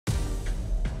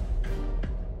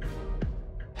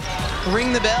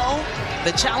ring the bell.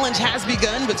 The challenge has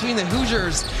begun between the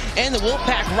Hoosiers and the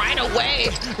Wolfpack right away.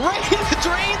 Right,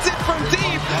 drains it from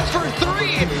deep for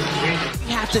three.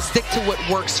 We have to stick to what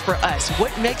works for us. What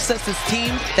makes us this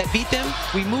team that beat them?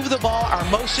 We move the ball, our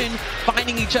motion,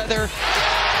 finding each other.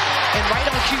 And right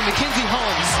on cue, Mackenzie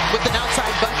Holmes with an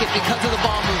outside bucket because of the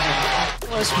ball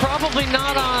movement. Was probably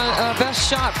not on best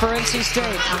shot for NC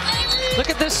State. Look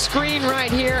at this screen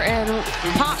right here and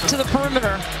pop to the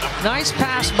perimeter. Nice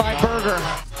pass by Berger.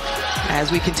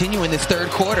 As we continue in this third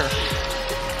quarter,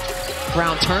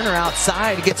 Brown Turner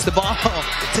outside gets the ball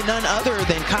to none other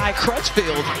than Kai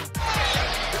Crutchfield.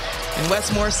 And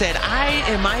Westmore said, I,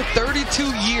 in my 32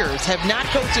 years, have not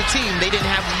coached a team. They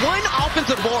didn't have one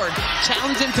offensive board.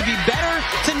 Challenged them to be better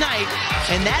tonight.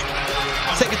 And that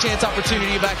second chance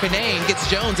opportunity by Penang gets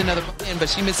Jones another in,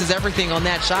 but she misses everything on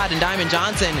that shot. And Diamond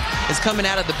Johnson is coming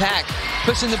out of the pack,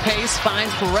 pushing the pace,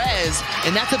 finds Perez.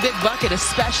 And that's a big bucket,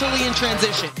 especially in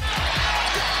transition.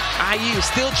 IU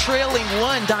still trailing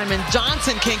one. Diamond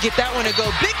Johnson can't get that one to go.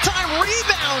 Big time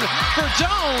rebound for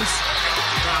Jones.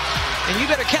 And you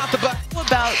better count the bucket. What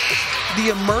about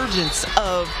the emergence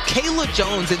of Kayla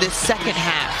Jones in this second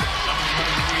half?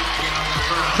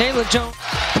 Kayla Jones.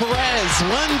 Perez,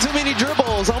 one too many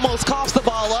dribbles, almost coughs the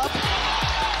ball up.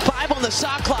 5 on the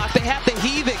shot clock. They have to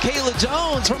heave it. Kayla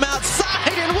Jones from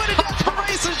outside. And what a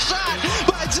Perez shot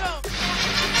by Jones.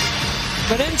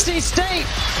 But NC State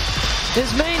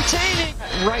is maintaining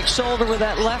right shoulder with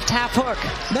that left half hook.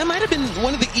 That might have been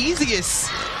one of the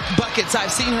easiest buckets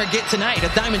I've seen her get tonight.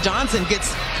 As Diamond Johnson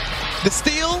gets the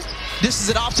steal, dishes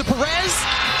it off to Perez,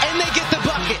 and they get the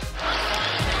bucket.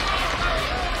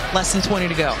 Less than 20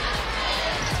 to go.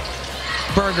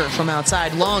 Berger from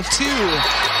outside, long two.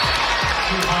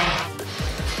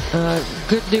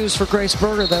 Good news for Grace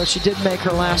Berger, though. She did make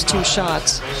her last 2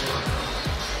 shots.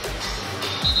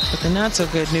 But the not so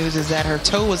good news is that her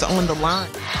toe was on the line.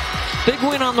 Big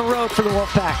win on the road for the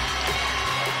Wolfpack.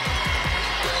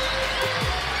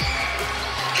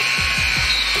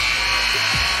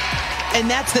 And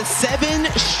that's the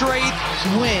 7th straight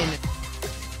win.